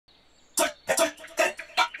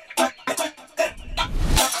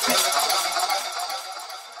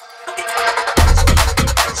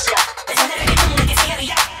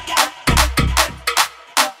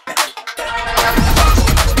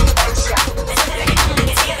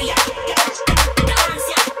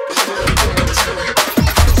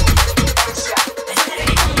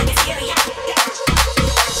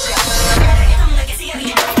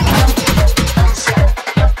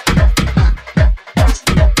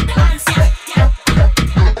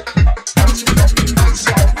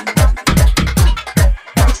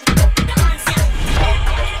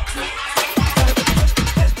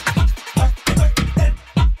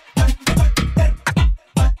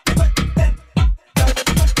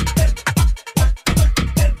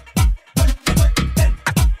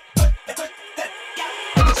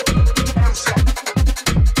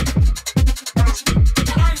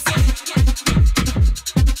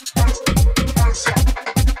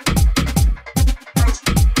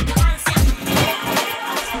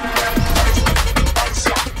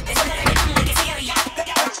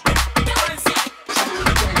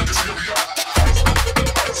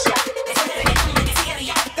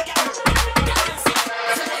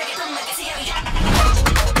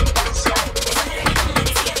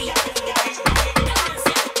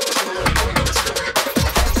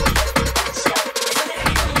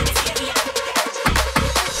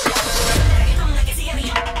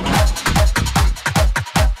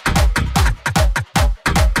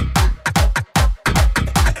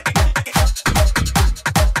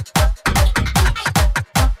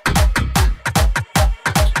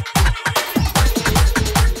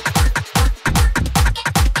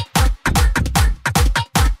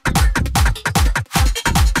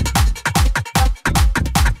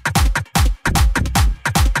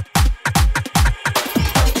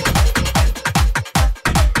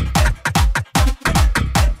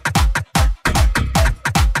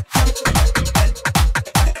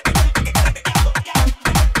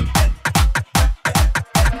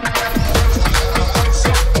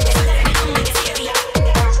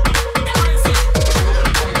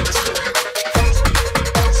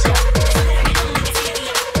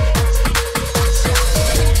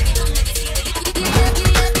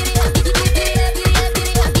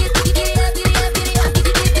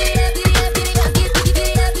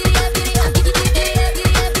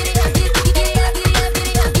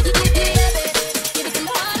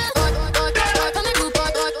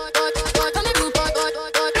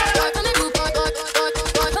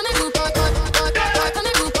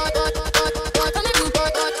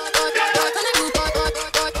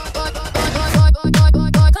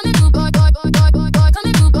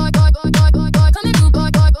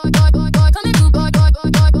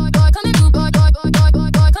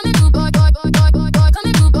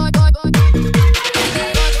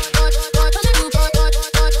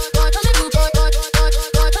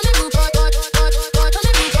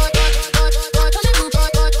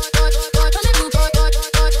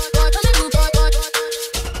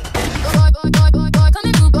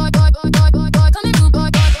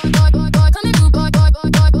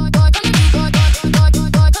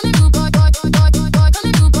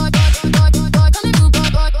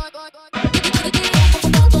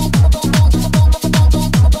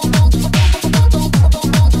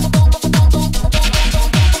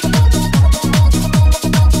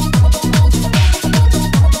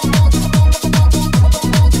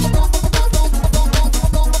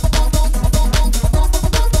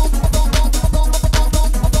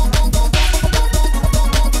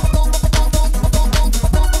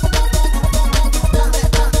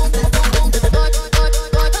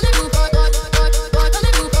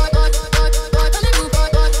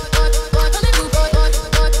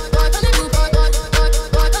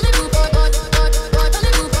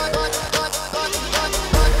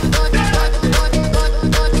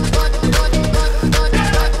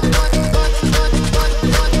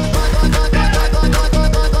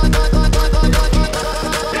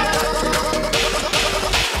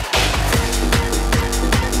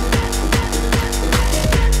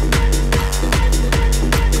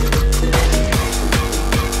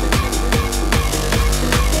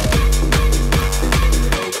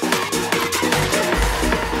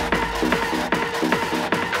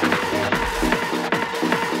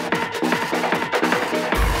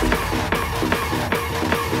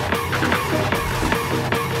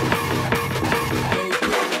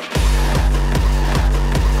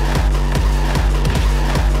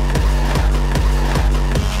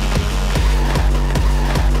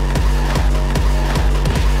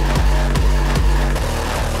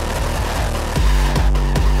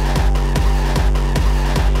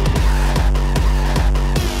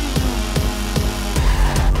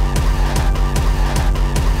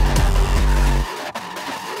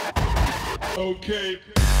Okay.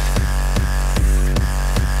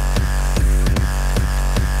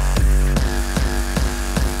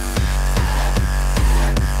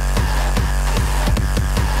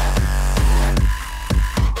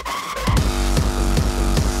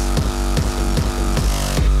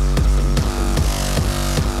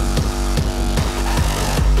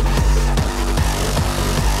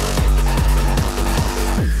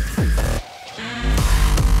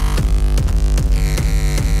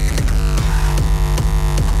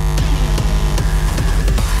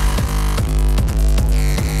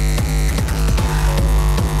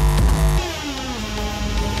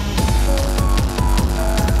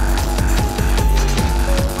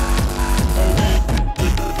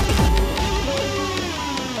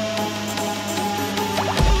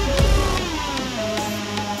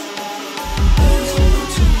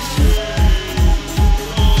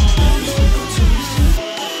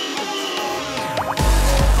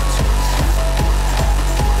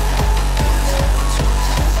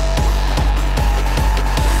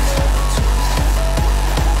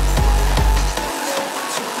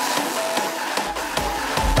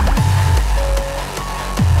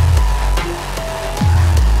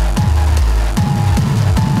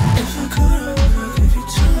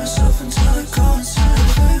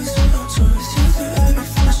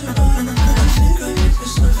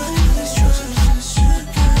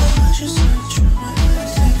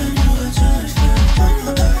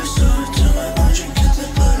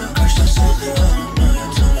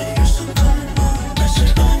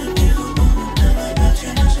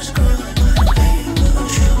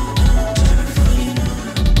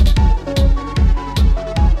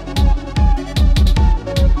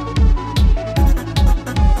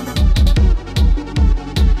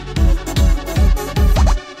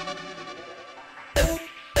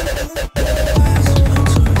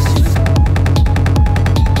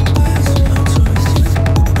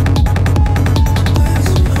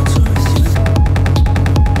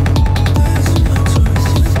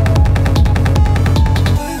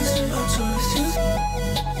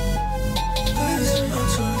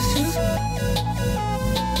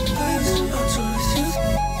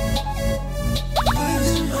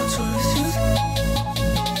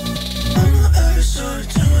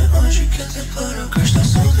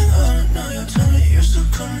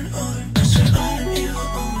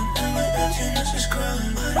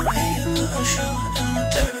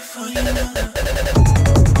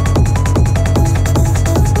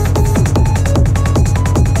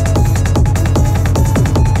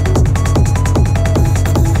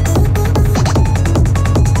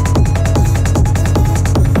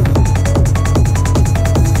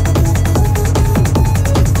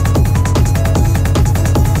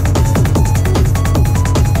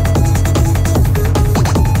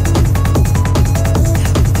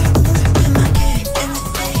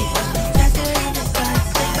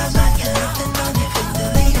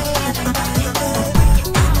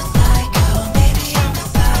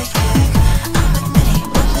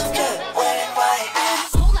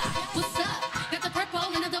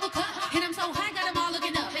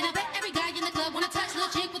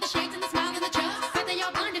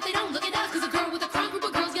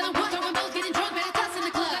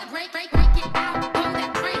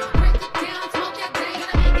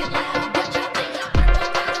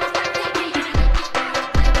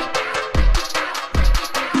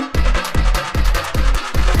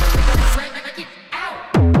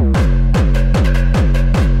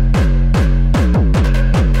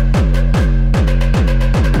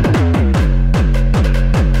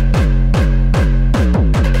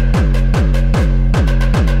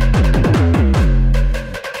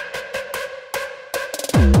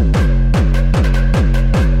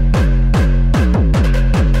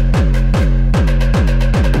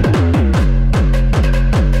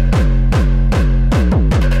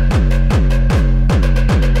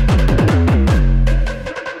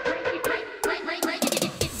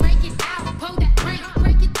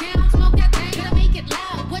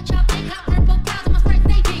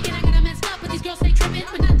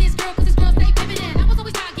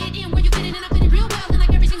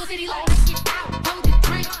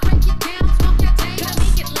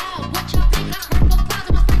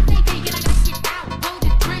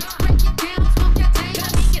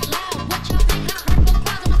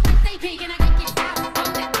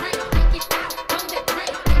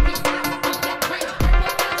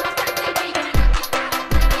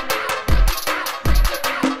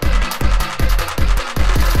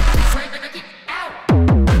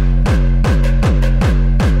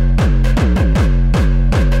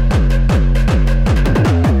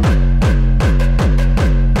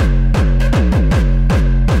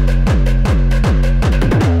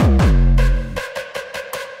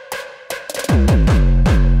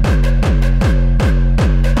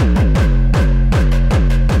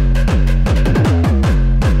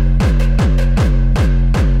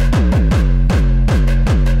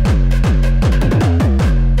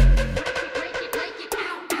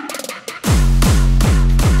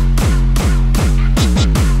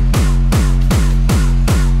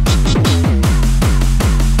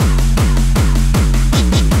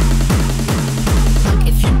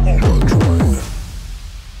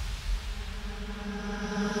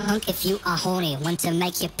 if you are horny, want to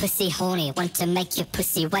make your pussy horny, want to make your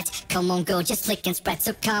pussy wet. Come on, go, just lick and spread.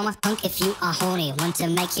 So come on, hunk if you are horny, want to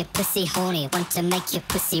make your pussy horny, want to make your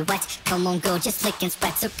pussy wet. Come on, go, just lick and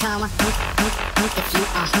spread. So come on, hunk, hunk, hunk if you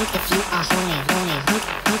are horny, horny, hunk,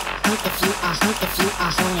 hunk, hunk if you are horny,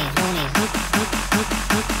 horny, hunk, hunk, hunk, hunk,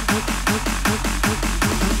 hunk, hunk, hunk,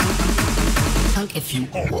 hunk if you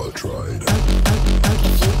are well tried. Hunk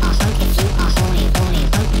if you are horny, hunk, hunk if you are horny,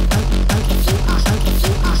 hunk if you are horny, hunk if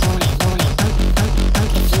you are horny,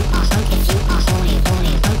 hunk if you are horny,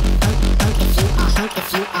 hunk if you are horny, if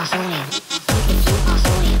you are horny, if you are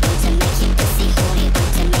horny, want to make your pussy horny, want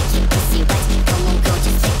to make your pussy wet. Come on, go,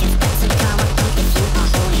 just take and spread. So come on, hunk if you are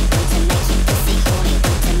horny, want to make your pussy horny,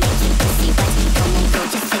 want to make your pussy wet. Come on, go,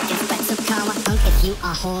 just take and spread. So come on, hunk if you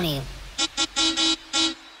are horny,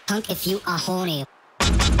 hunk if you are horny.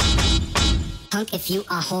 Hunk if you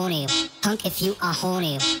are horny, hunk if you are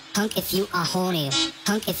horny, hunk if you are horny,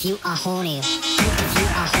 hunk if you are horny, hunk if you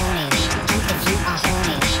are horny, hunk if you are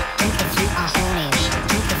horny, hunk if you are horny,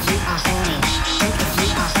 hunk if you are horny, hunk if you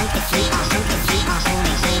are hunk if you are hunk if you are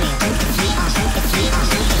horny, hunk if you are hunk if you are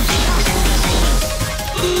hunk if you are horny.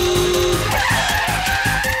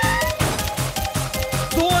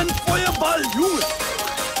 So ein Feuerball, Junge!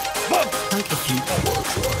 Hunk if you are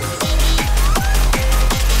horny.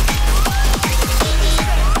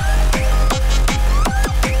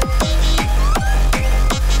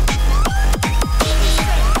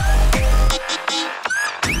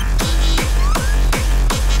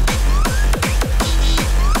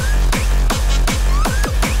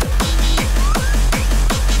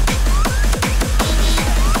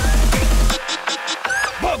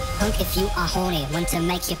 If you are horny, want to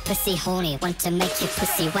make your pussy horny, want to make your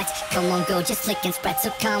pussy wet. Come on, go, just lick and spread. So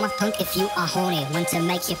come on, hunk if you are horny, want to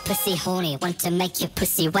make your pussy horny, want to make your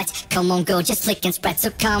pussy wet. Come on, go, just lick and spread. So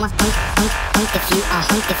come on, hunk, hunk, hunk if you are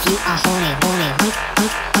hunk if you are horny, horny, hunk,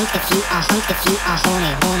 hunk, hunk if you are hunk if you are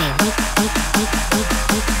horny, horny, hunk, hunk, hunk, hunk,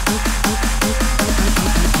 hunk, hunk, hunk,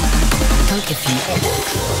 hunk if you are hunk,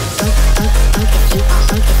 hunk, hunk if you are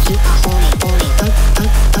hunk if you are horny, horny, hunk,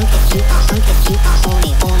 hunk, hunk if you are hunk if you are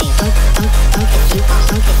horny, horny, hunk, hunk, hunk if you are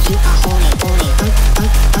hunk if you are horny, horny, hunk,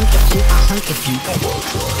 hunk, hunk if you are hunk if you are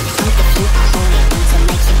hunk if you are horny, want to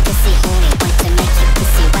make your pussy horny, want to make your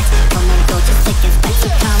pussy wet. Come on, go, just lick and spread. So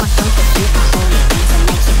come on, hunk if you are horny, want to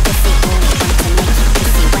make your pussy horny, want to make your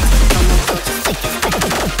pussy wet. Come on, go, just lick and spread.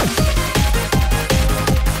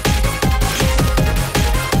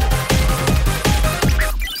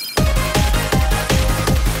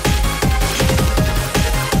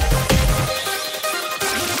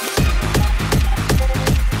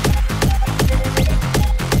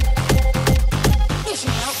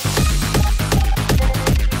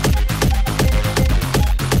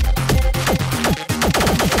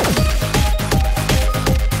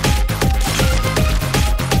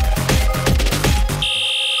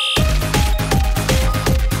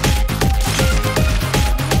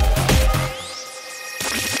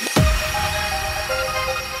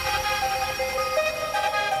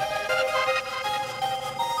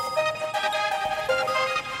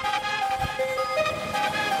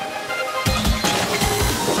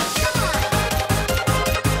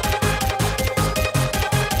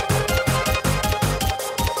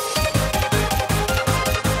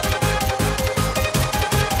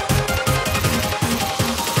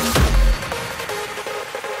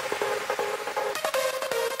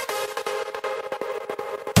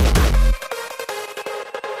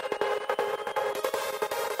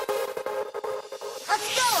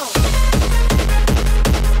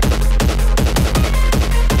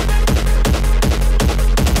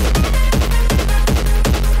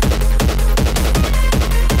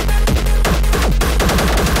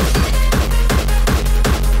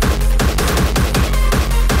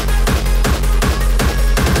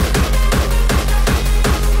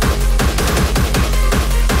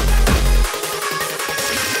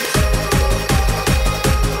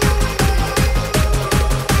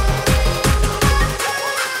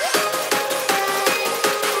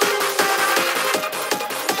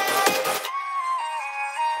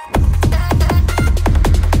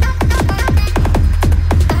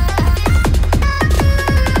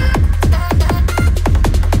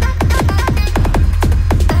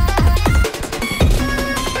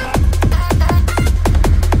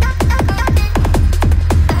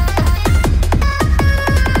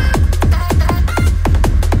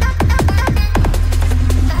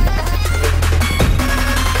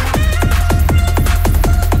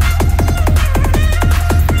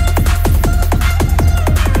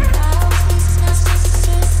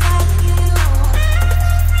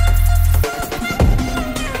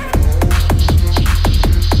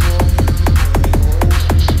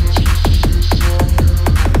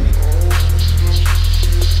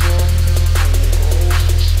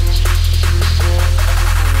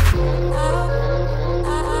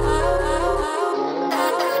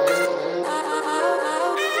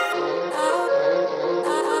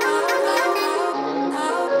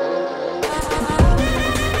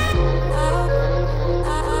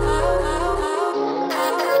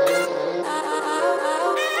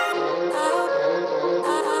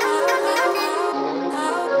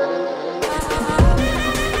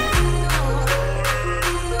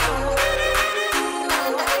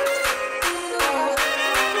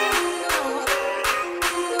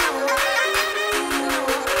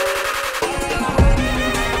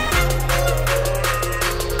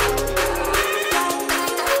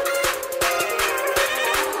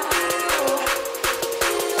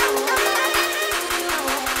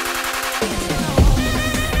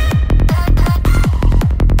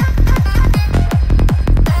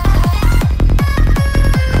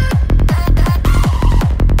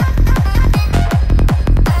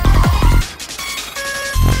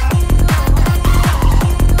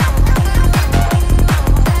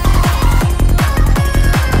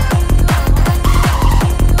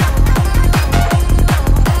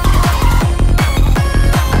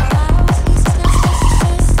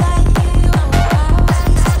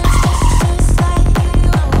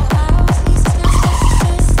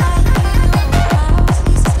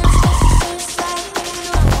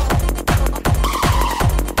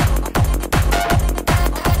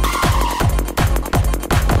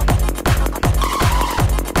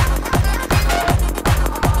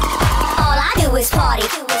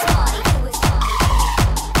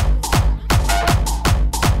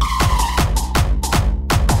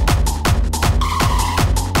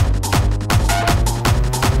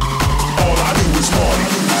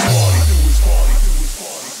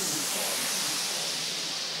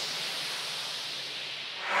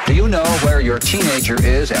 you know where your teenager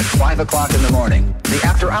is at 5 o'clock in the morning? The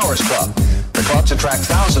After Hours Club. The clubs attract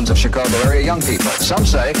thousands of Chicago area young people. Some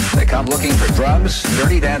say they come looking for drugs,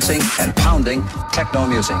 dirty dancing, and pounding techno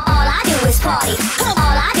music. All I do is party.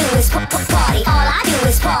 All I do is party. All I do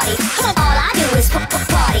is party. All I do is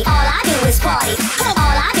party. All I do is party. All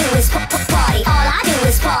I do is party. All I do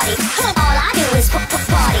is party. All I do is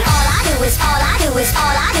party. All I do is all I do is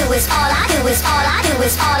all I do is all I do is all I do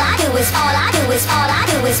is all I do is all I do is all I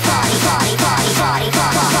do is party, party, party, party,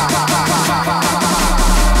 party.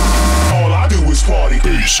 All I do is party.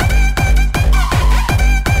 Peace.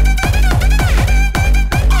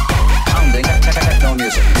 Pounding techno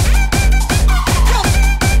music.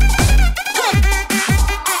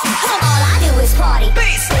 All I do is party.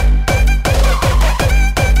 Peace.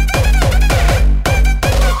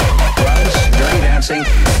 Drugs, dirty dancing.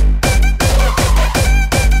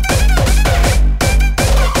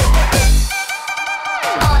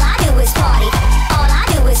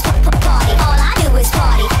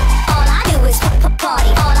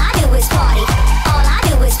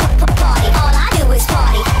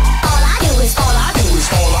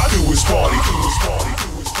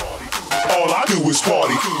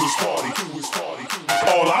 Party.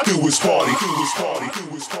 All I do is party.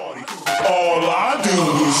 All I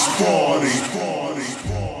do is party.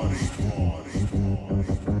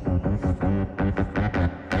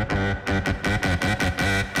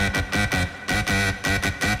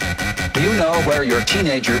 Do you know where your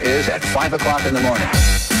teenager is at 5 o'clock in the morning?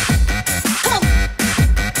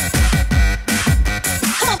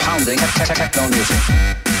 Pounding techno music.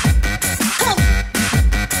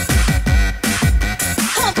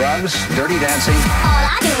 Drugs, dirty dancing. All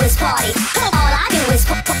I do is party. All I do is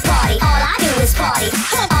party. All I do is party.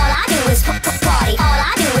 All I do is party. All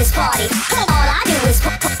I do is party. All I do is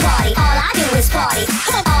party. All I do is party.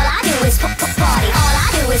 All I do is party. All I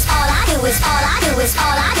do is all I do is all I do is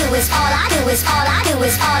all I do is all I do is all I do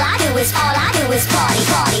is all I do is all I do is party,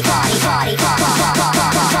 party, party, party, party.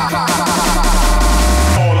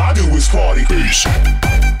 All I do is party. Peace.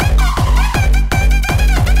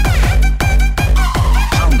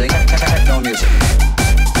 Techno music.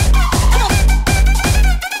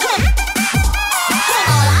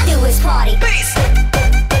 All I do is party. Peace.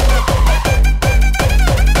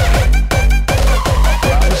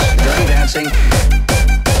 Drugs, dirty dancing.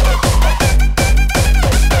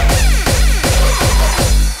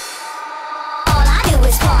 All I do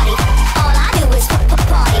is party. All I do is party.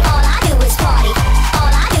 All I do is party.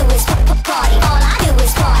 All I do is party. All I do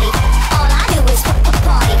is party. All I do is party.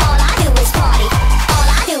 All I do is party. All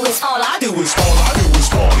I do is all I do is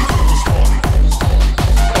party.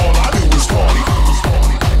 All I do is party.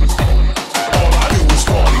 All I do is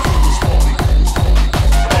party.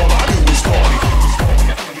 All I do is party.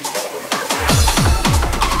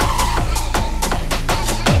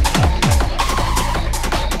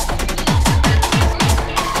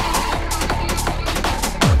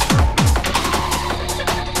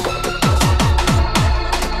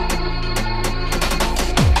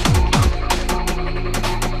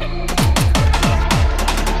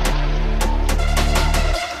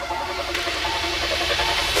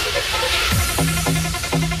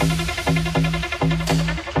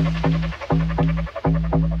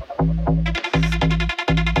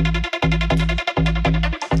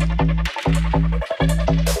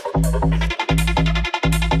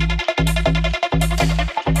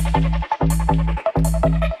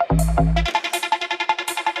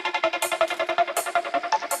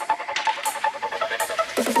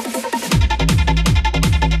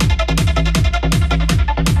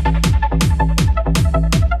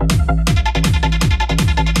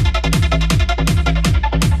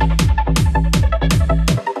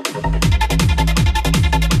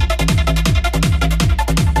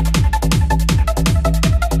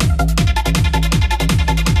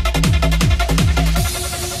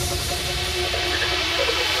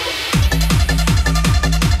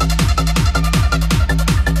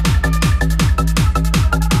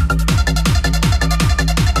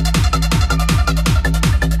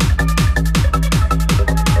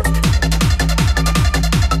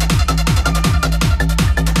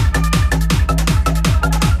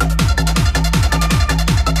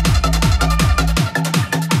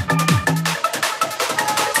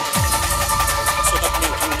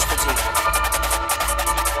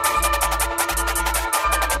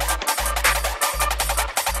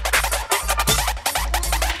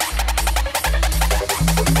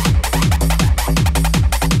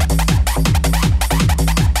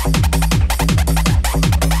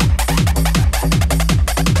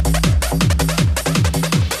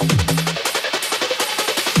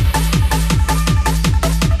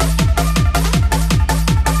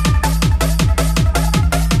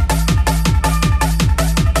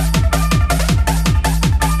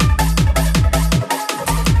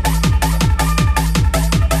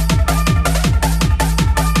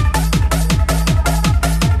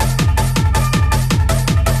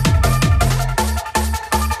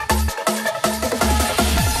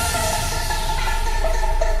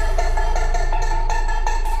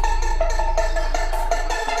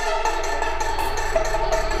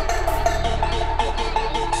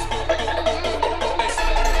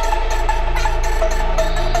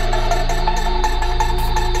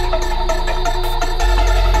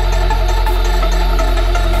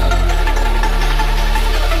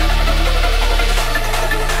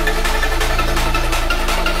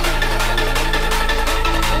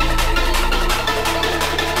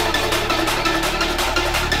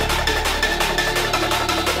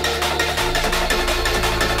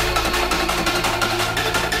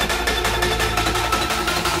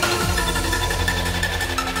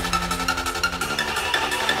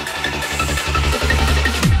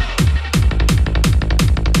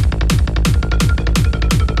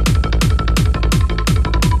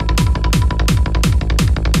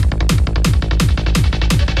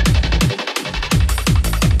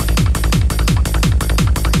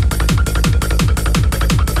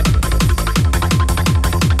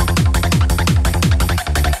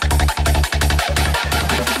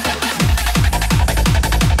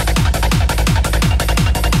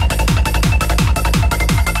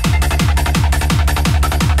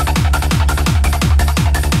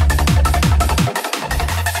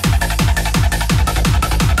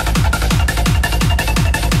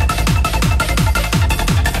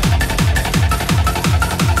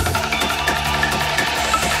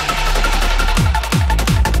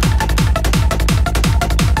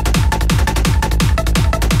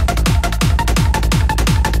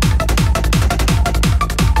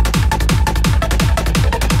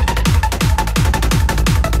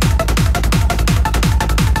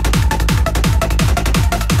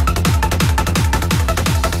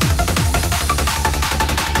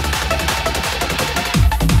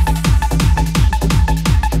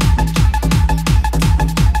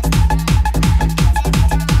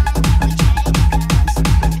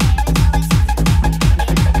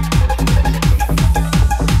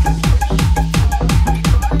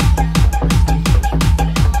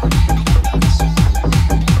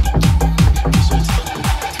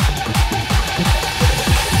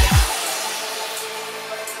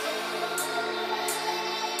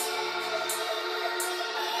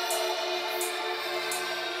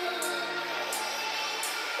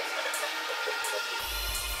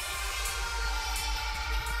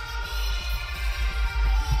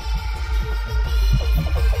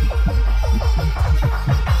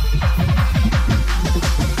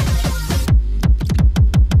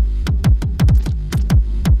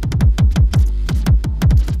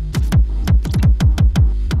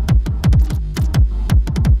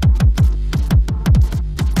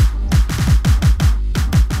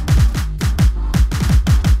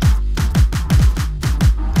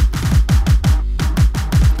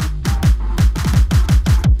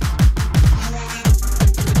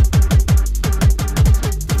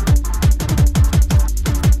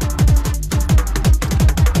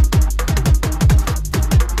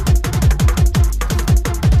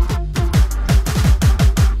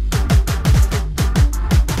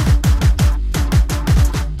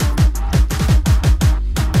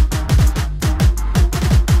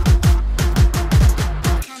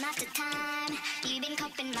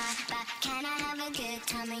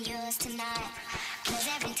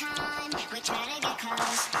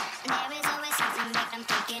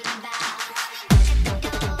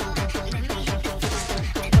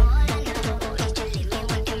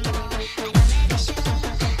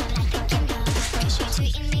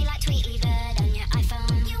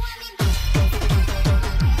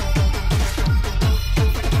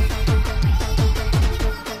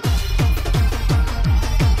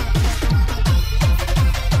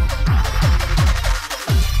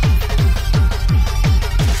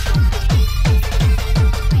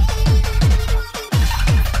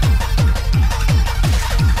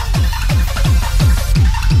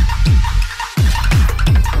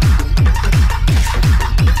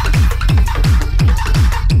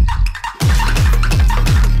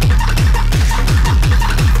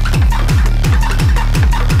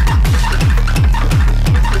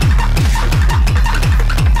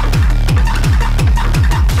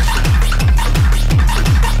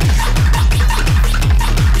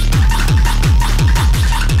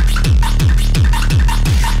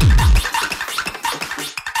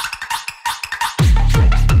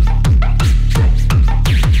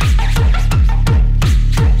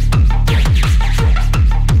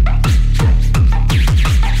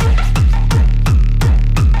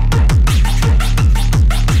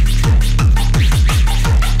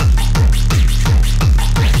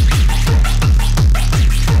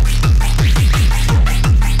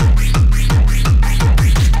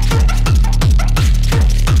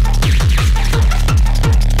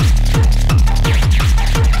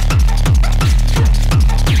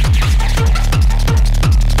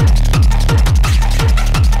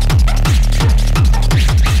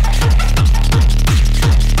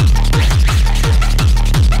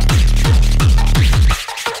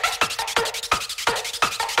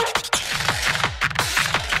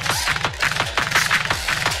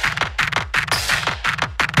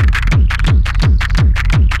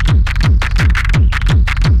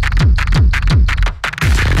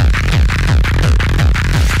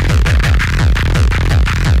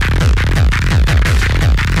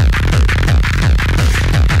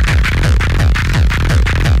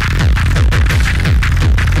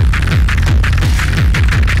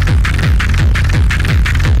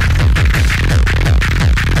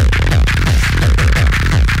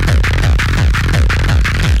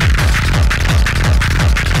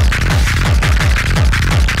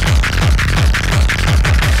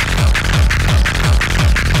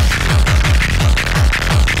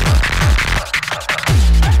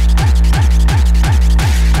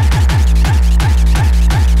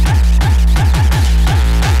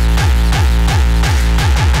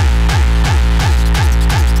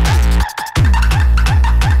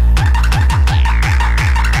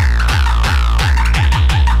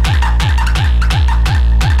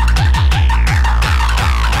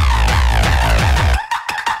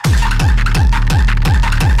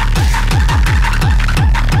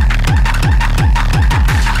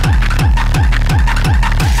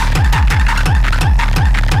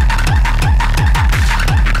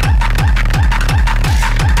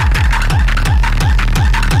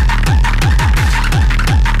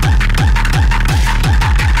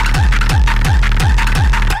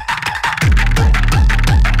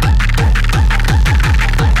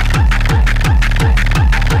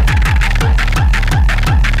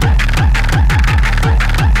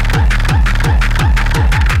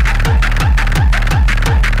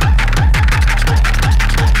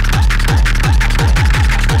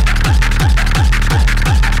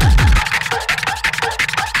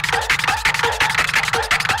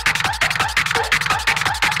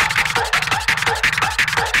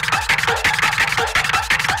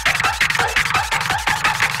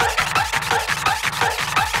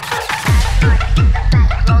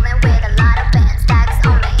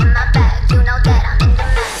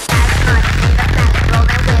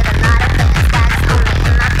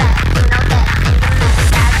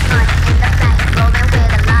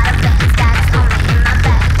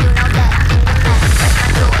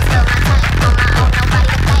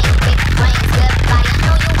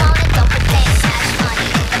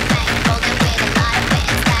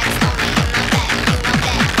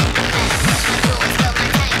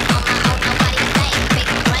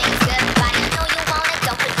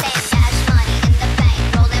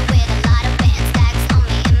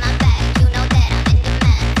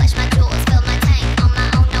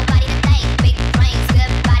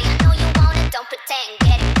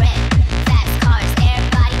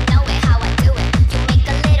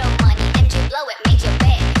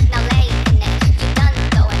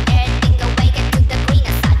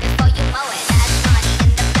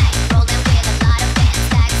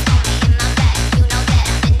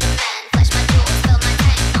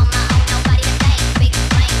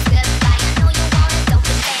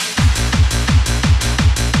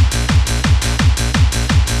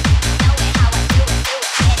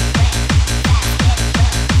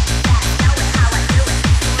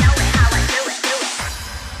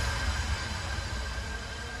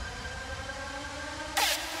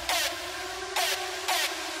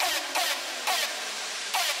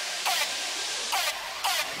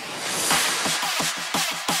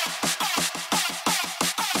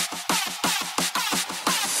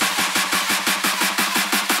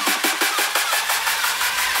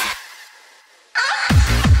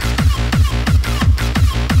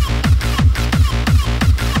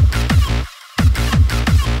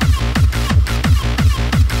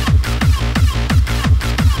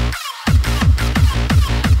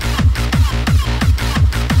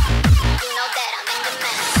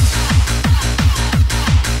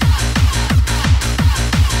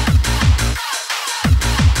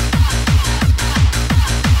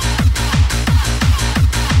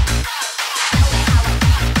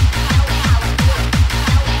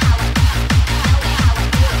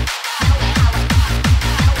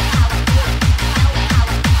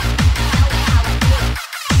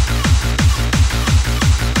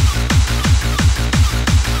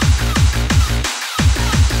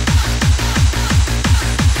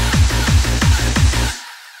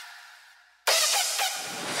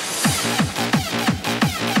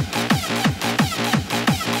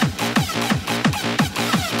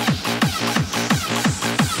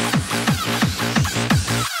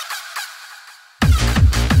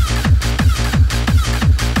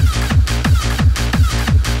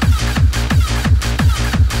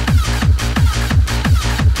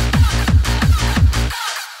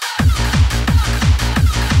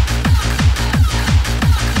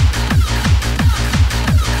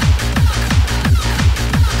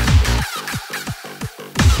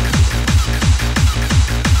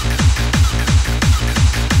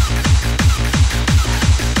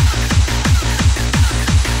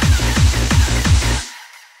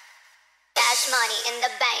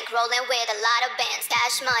 rolling with a lot of bands,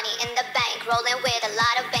 cash money in the bank, rolling with a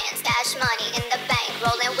lot of bands, cash money in the bank,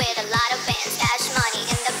 rolling with a lot of bands, cash money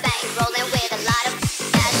in the bank, rolling with a lot of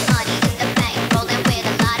cash money in the bank, rolling with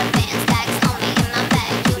a lot of bands, stacks on me in my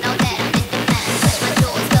bag, you know that I'm in demand, push my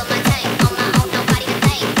jewels, fill my tank, on my own, nobody to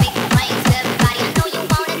thank, big brains to everybody, I know you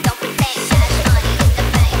want it, don't pretend, cash money in the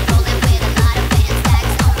bank, rolling with a lot of bands,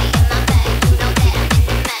 stacks on me in my bag, you know that I'm in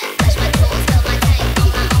demand, push my jewels, fill my tank, on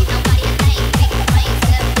my own, nobody to thank, big brains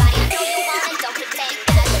to everybody, I know you want it, don't pretend,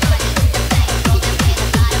 cash money in the bank, rolling with a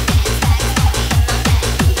lot of bands, stacks on me in my bag, you know that I'm in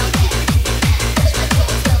demand, push my jewels,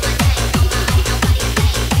 fill my tank, on my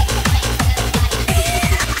own,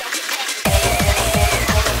 nobody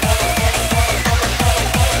to thank,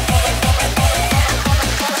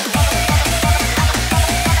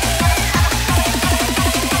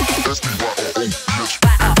 big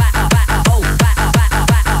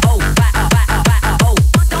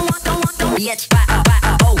brains to everybody,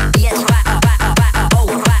 I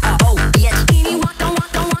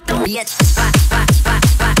know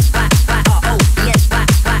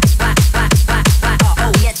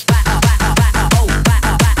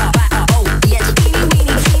you want it, don't pretend.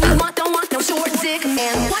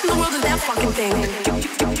 What in the world is that fucking thing?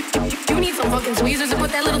 You need some fucking tweezers to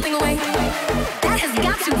put that little thing away? That has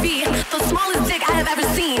got to be the smallest dick I have ever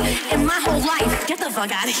seen in my whole life. Get the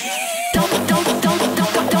fuck out of here.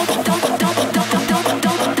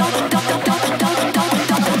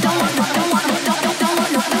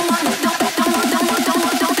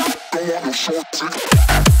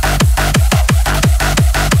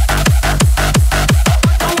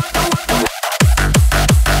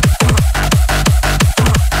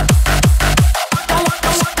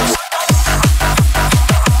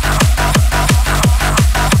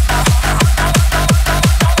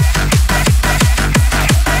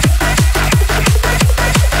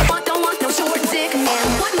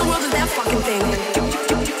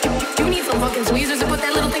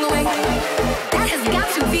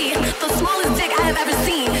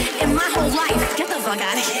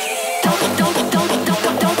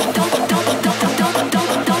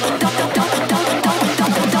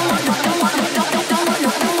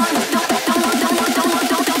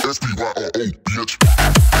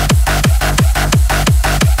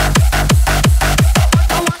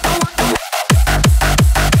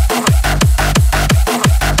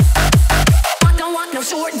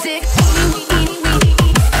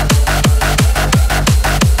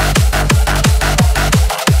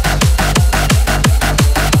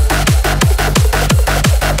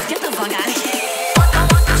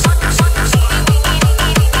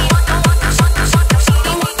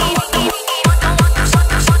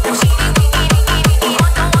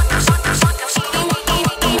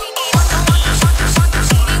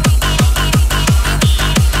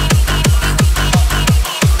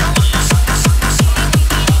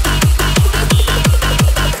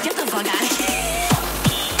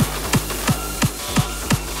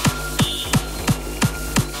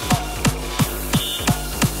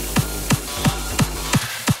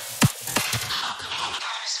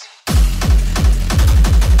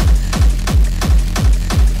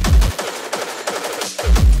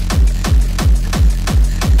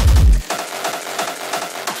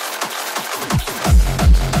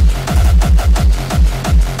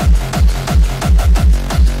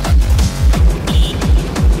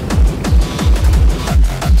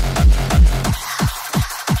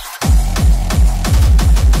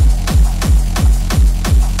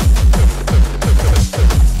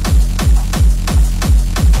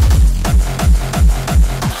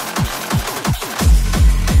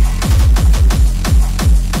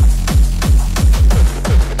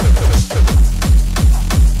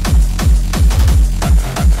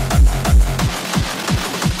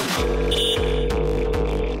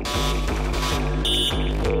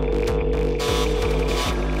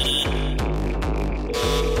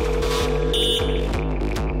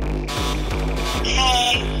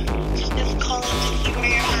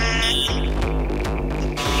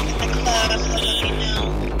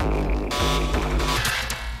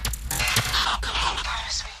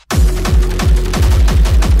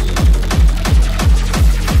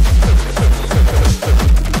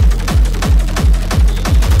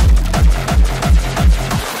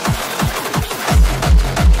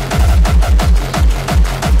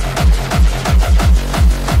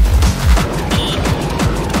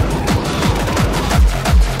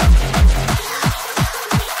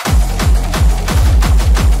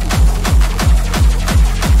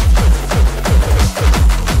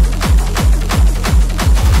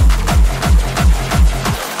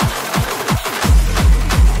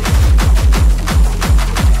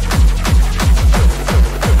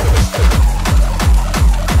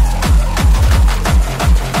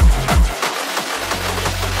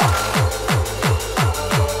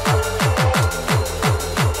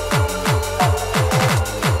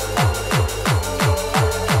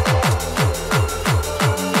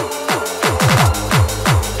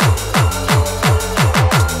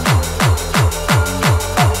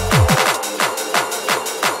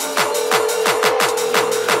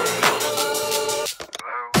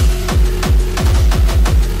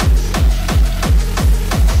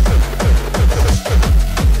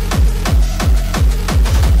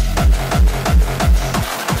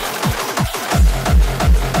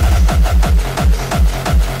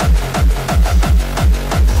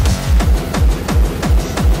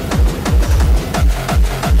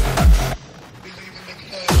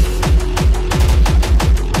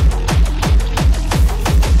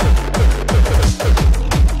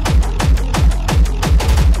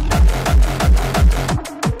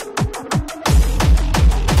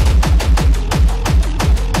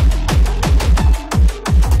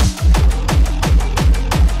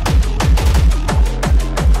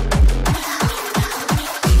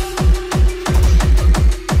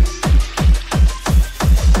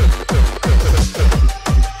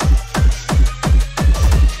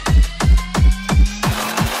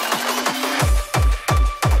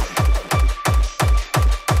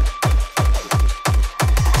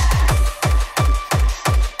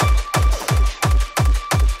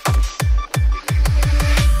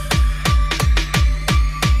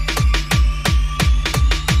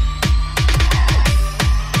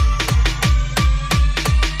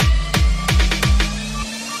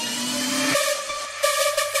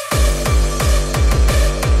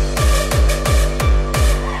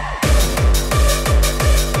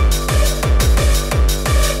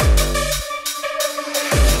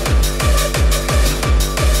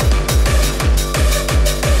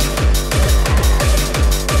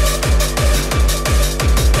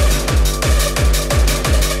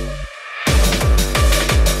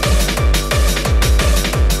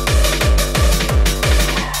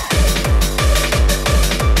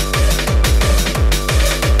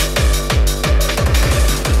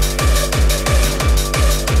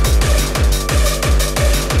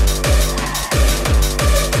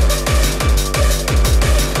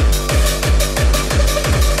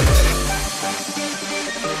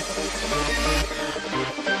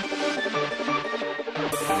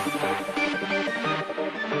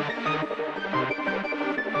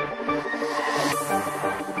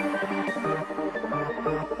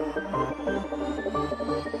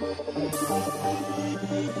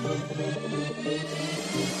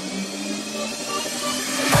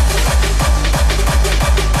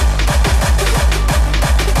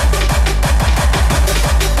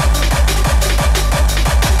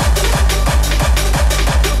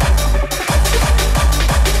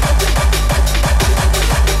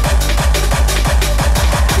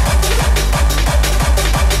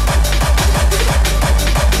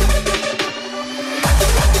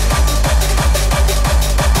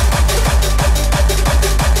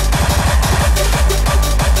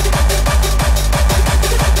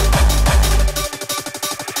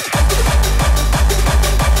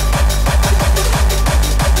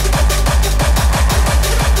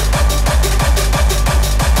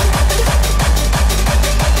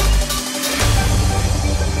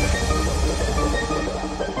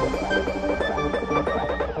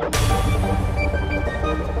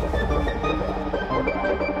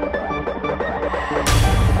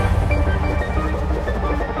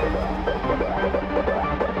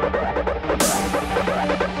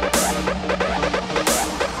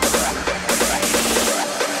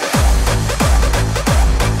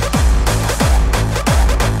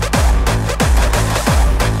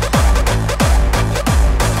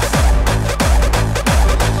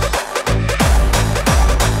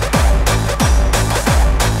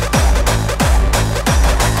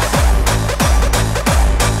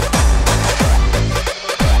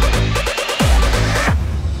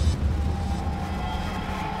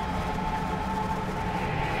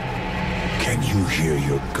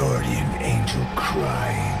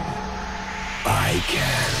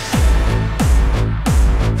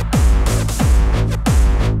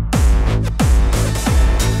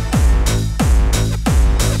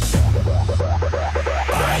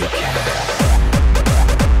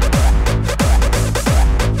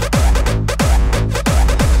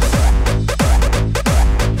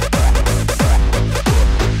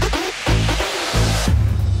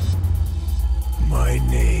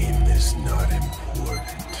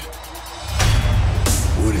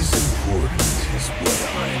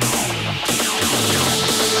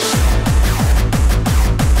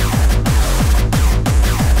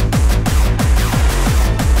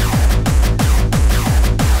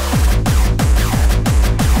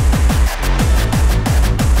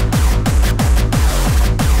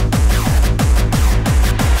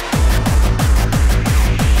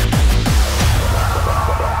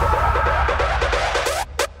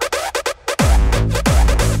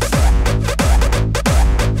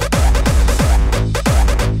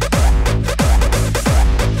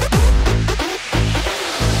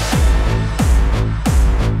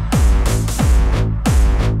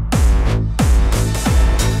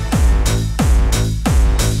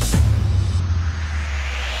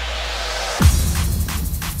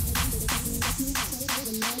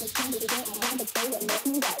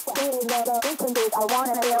 I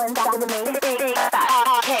wanna feel inside of me. Big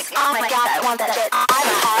fat kicks. Oh my god, I want that shit. I'm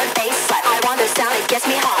a hard bass slut. I want the sound, it gets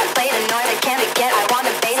me hot. Play the noise, it